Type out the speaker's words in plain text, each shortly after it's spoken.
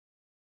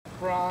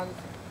bronze,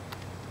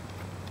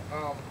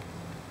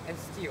 and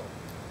steel.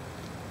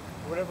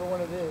 Whatever one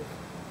it is,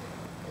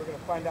 we're gonna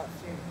find out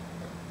soon.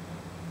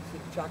 See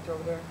the tractor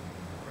over there?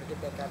 I'm gonna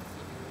get that guy to see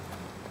if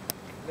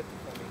he lift it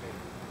for me, maybe.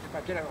 If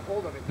I get a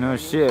hold of it. No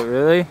shit,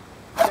 really?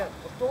 Yeah,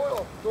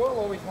 well, Doyle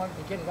always wanted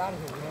to get it out of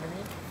here, you know what I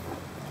mean?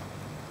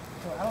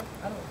 So I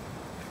don't.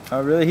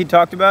 Oh, really? He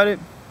talked about it?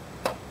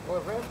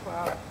 Well,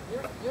 Ramcloud,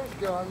 years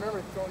ago, I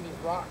remember throwing these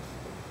rocks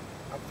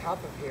on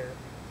top of here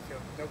so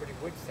nobody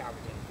would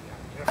salvage anything out.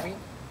 You know what I mean?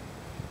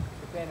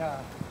 But then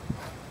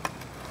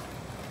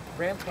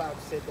Ramcloud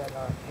said that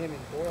him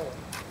and Doyle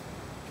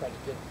tried to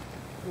get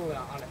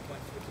coolant on it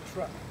once with the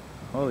truck.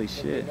 Holy and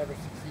shit. They never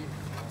succeeded.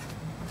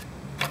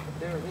 But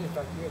there it is,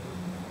 right here.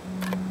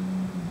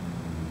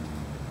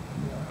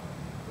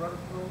 Rubber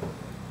pool.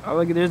 Oh,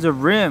 look, there's a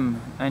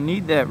rim. I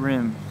need that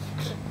rim.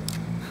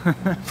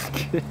 Just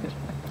kidding.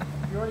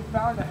 You already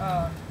found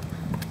a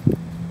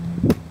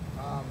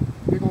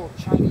big old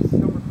Chinese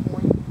silver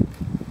coin.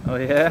 Oh,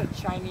 yeah? It's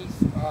a Chinese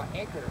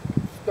anchor,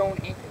 stone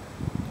anchor.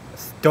 A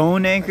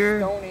stone anchor? A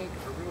stone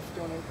anchor, a real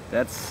stone anchor.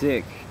 That's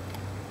sick.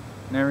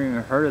 Never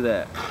even heard of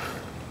that.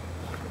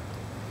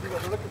 See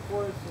what we're looking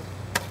for is this.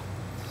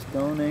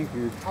 Stone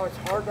anchored. How it's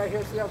hard right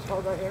here. See how it's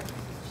hard right here? This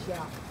is the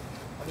shaft.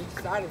 On each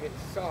side of it,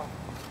 it's soft.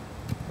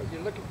 What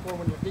you're looking for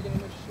when you're digging in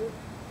this shit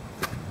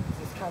is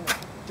this kind of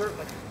dirt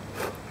like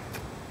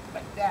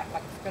that,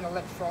 like it's been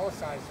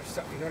electrolyzed or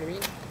something, you know what I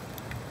mean?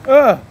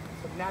 Ugh!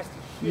 Some nasty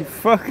shit. You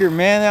fucker,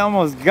 man, that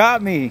almost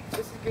got me. This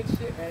is good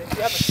shit, man. If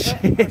you have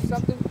a cut or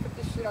something, put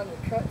this shit on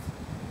your cuts,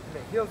 and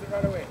it heals it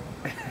right away.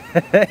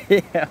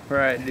 Yeah,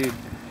 right, dude. At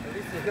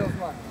least it heals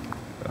mine.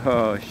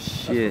 Oh, That's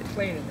shit. what's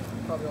playing in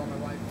it, probably all my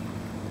life.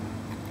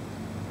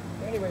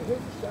 Anyway, here's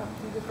the shaft.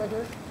 See this right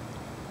here?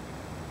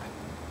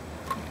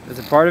 That's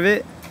a part of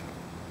it?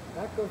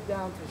 That goes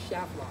down to the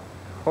shaft line.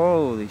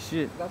 Holy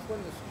shit. That's one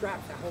of the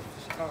straps that holds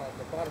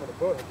the bottom of the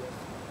boat, I guess.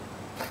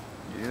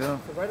 Yeah.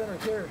 So right under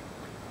here,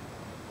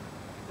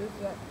 there's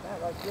that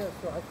right there.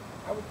 So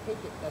I would take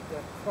it that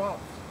the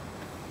props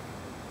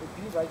would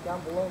be right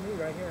down below me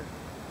right here.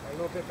 A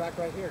little bit back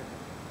right here.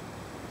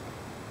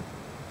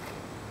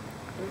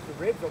 There's the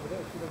ribs over there.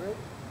 See the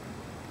ribs?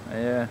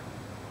 Yeah.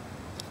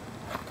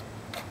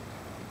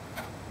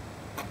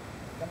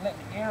 I'm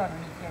letting the air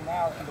underneath here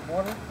now in the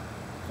water,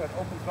 so it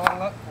opens it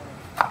all up for me.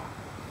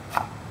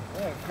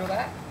 Yeah, feel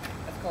that?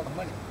 That's called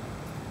money.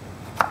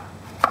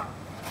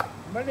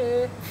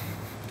 Money!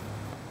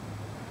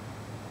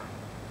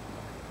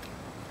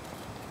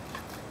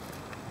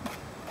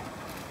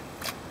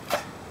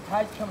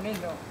 Tide's coming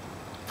in though,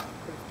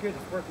 but it's good.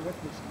 It's working with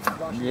me.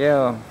 Washing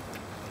Yeah.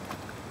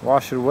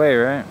 Wash it away,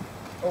 right?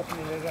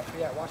 opening it up,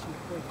 yeah, washing the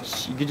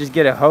fridge. You could just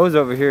get a hose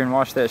over here and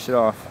wash that shit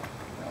off.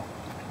 No,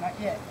 not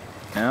yet.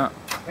 Yeah.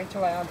 Wait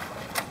till I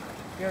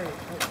bury it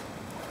first.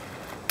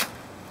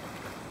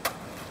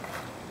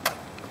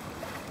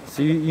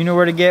 So you know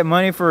where to get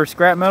money for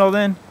scrap metal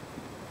then?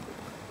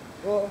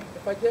 Well,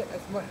 if I get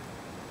as much,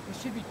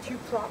 there should be 2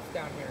 props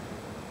down here.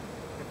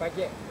 If I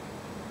get,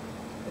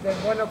 and then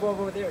one up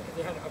over there because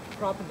they had a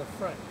prop in the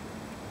front.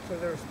 So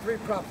there's 3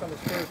 props on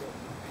this table.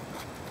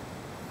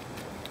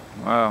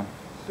 Wow.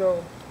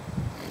 So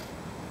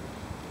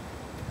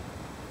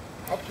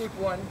I'll keep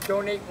one,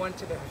 donate one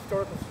to the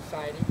Historical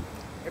Society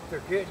if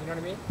they're good, you know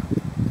what I mean?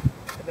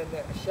 And then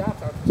the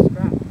shafts I'll just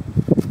scrap.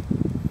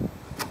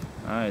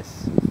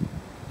 Nice.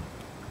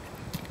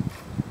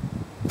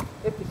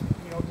 If it's,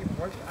 you know, even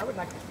works, I would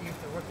like to see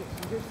if they're working.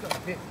 See, there's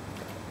some bits.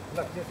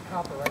 Look, there's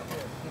copper right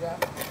there. See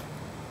that?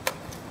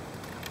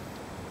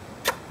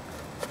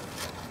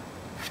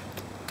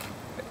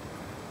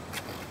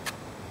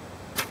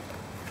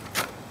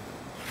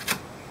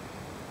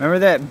 Remember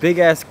that big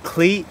ass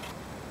cleat?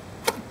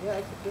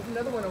 Yeah, there's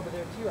another one over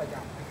there too I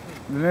got.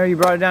 Remember you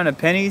brought it down to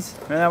Penny's?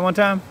 Remember that one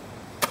time?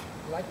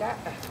 You like that?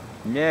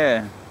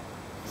 Yeah.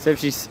 Except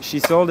she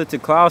sold it to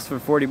Klaus for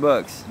 40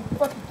 bucks. You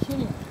fucking kidding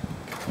me.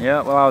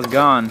 Yeah, while I was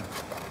gone. Is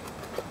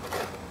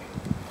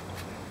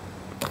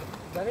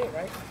that it,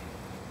 right?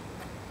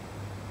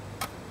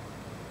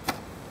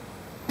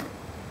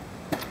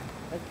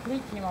 That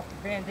cleat came off the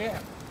Van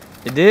Dam.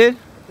 It did? I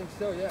think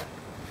so, yeah.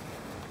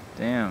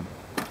 Damn.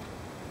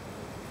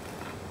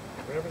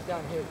 Whatever's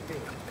down here is big.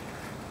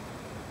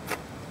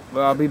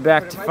 Well, I'll be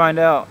back to find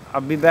out.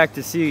 I'll be back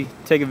to see,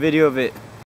 take a video of it.